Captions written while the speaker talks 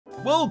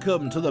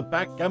Welcome to the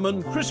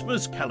Backgammon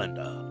Christmas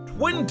calendar.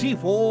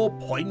 24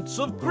 points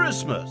of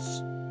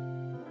Christmas.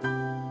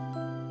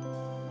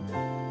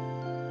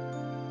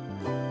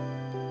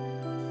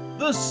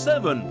 The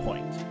 7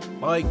 Point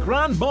by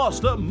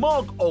Grandmaster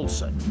Mark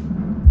Olsen.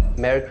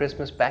 Merry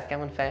Christmas,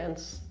 Backgammon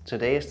fans.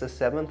 Today is the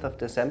 7th of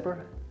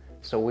December,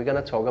 so we're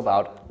gonna talk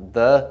about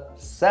the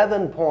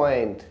 7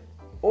 Point,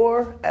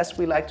 or as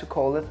we like to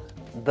call it,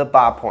 the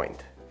bar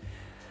point.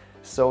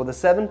 So the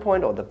 7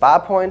 Point or the bar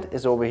point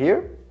is over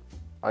here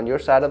on your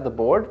side of the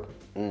board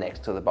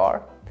next to the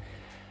bar.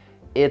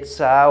 It's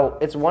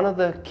one of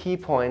the key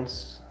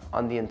points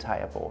on the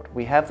entire board.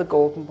 We have the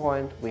golden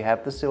point, we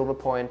have the silver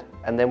point,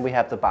 and then we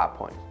have the bar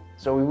point.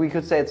 So we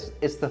could say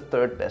it's the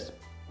third best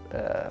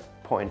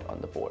point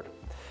on the board.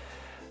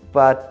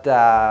 But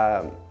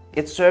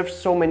it serves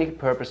so many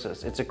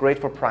purposes. It's great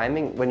for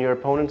priming. When your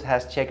opponent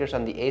has checkers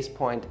on the ace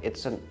point,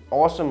 it's an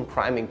awesome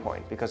priming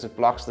point because it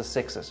blocks the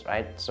sixes,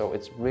 right? So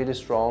it's really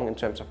strong in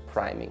terms of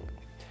priming.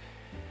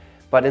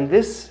 But in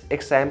this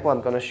example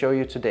I'm going to show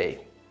you today,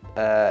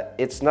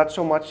 it's not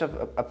so much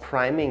of a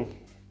priming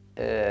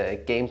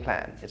game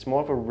plan. It's more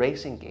of a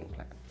racing game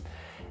plan.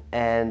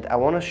 And I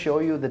want to show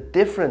you the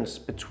difference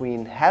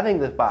between having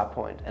the bar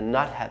point and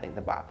not having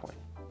the bar point.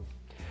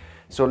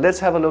 So let's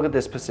have a look at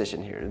this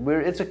position here.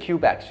 It's a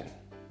cube action.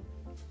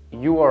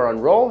 You are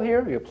on roll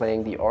here, you're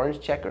playing the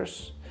orange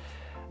checkers.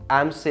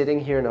 I'm sitting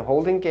here in a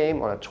holding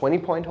game, on a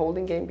 20-point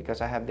holding game,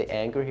 because I have the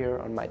anchor here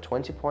on my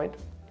 20 point.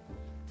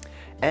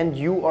 And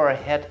you are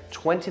ahead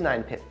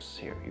 29 pips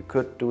here. You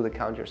could do the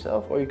count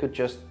yourself, or you could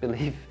just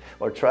believe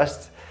or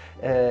trust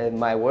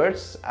my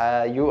words.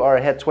 You are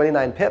ahead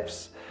 29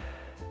 pips.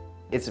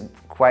 It's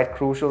quite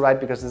crucial, right?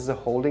 Because this is a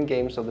holding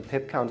game, so the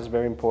pip count is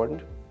very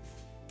important.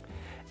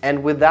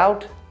 And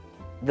without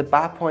the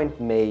bar point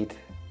made,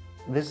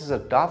 this is a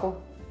double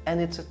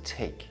and it's a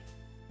take.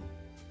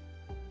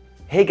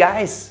 Hey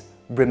guys,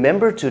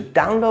 remember to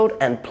download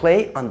and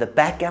play on the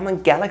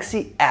Backgammon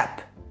Galaxy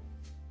app.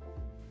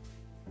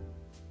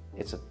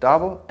 It's a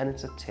double and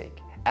it's a take.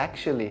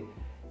 Actually,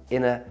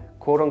 in a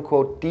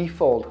quote-unquote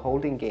default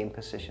holding game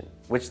position,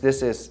 which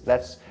this is,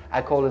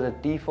 I call it a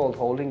default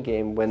holding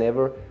game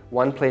whenever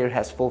one player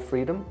has full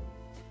freedom,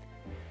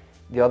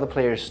 the other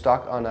player is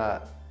stuck on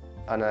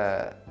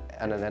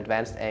an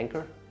advanced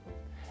anchor,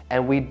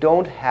 and we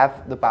don't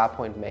have the bar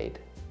point made,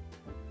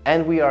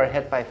 and we are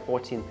ahead by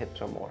 14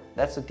 pips or more.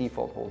 That's a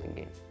default holding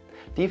game.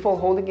 Default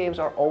holding games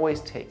are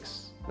always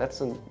takes.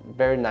 That's a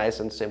very nice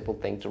and simple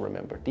thing to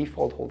remember.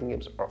 Default holding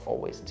games are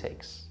always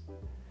takes.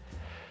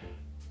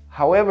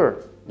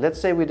 However, let's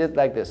say we did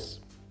like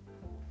this.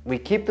 We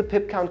keep the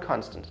pip count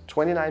constant,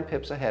 29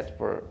 pips ahead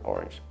for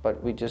orange,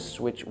 but we just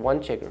switch one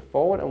checker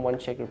forward and one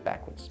checker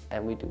backwards,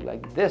 and we do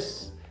like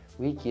this.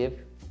 We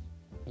give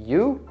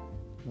you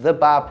the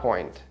bar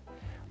point.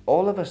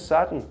 All of a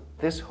sudden,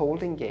 this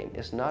holding game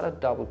is not a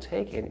double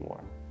take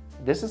anymore.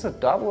 This is a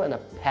double and a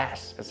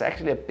pass. It's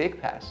actually a big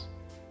pass.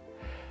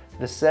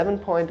 The 7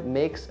 Point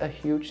makes a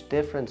huge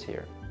difference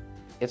here.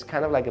 It's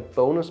kind of like a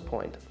bonus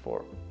point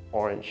for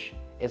orange.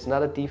 It's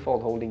not a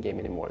default holding game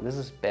anymore. This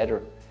is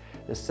better.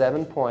 The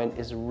 7 Point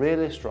is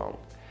really strong.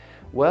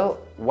 Well,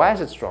 why is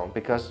it strong?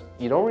 Because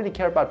you don't really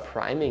care about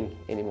priming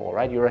anymore,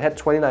 right? You're ahead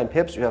 29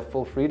 pips, you have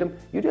full freedom.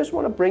 You just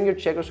want to bring your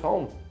checkers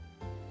home.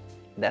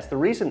 That's the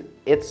reason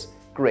it's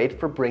great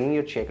for bringing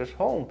your checkers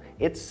home.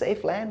 It's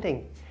safe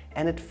landing,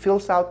 and it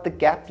fills out the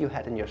gap you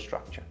had in your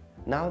structure.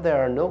 Now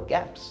there are no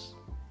gaps.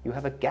 You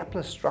have a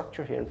gapless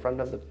structure here in front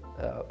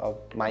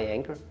of my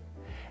anchor,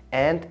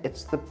 and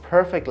it's the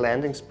perfect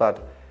landing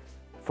spot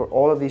for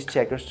all of these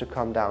checkers to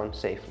come down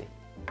safely.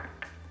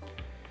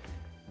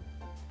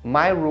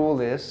 My rule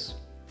is,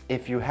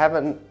 if you have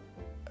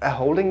a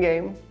holding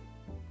game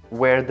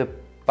where the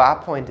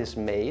bar point is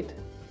made,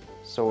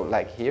 so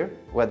like here,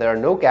 where there are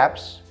no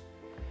gaps,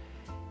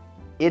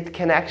 it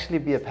can actually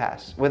be a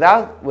pass.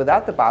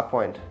 Without the bar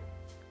point,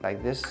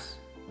 like this,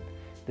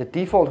 the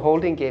default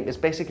holding game is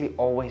basically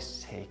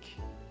always take.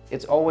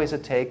 It's always a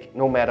take,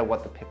 no matter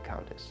what the pip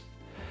count is.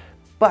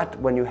 But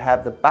when you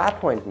have the bar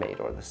point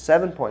made, or the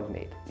 7 Point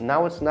made,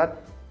 now it's not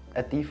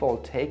a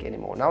default take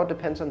anymore. Now it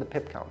depends on the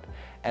pip count.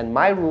 And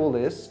my rule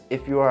is,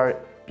 if you are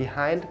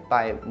behind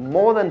by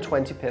more than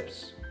 20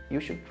 pips,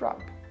 you should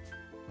drop.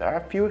 There are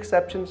a few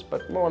exceptions,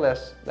 but more or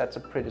less, that's a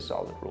pretty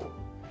solid rule.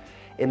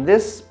 In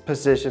this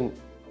position,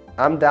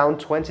 I'm down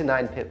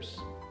 29 pips.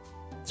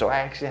 So I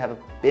actually have a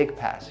big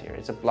pass here.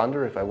 It's a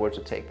blunder if I were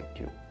to take the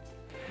cube.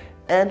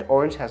 And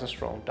orange has a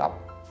strong double.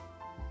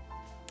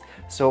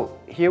 So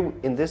here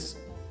in this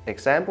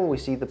example, we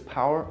see the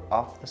power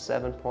of the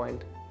 7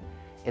 Point.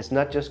 It's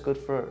not just good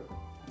for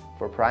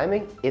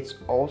priming, it's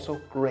also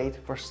great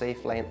for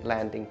safe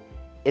landing,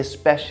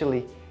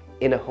 especially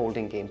in a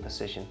holding game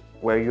position,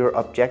 where your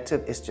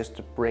objective is just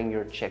to bring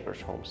your checkers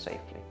home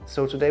safely.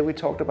 So today we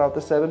talked about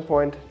the 7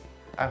 Point.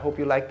 I hope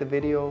you liked the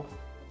video.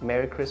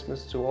 Merry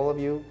Christmas to all of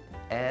you,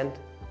 and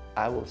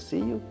I will see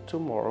you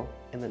tomorrow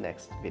in the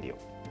next video.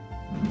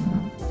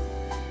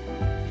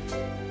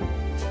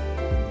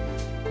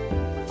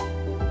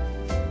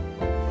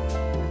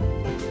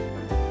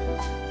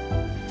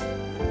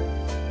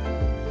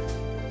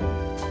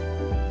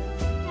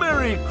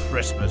 Merry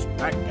Christmas,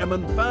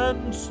 Backgammon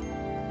fans!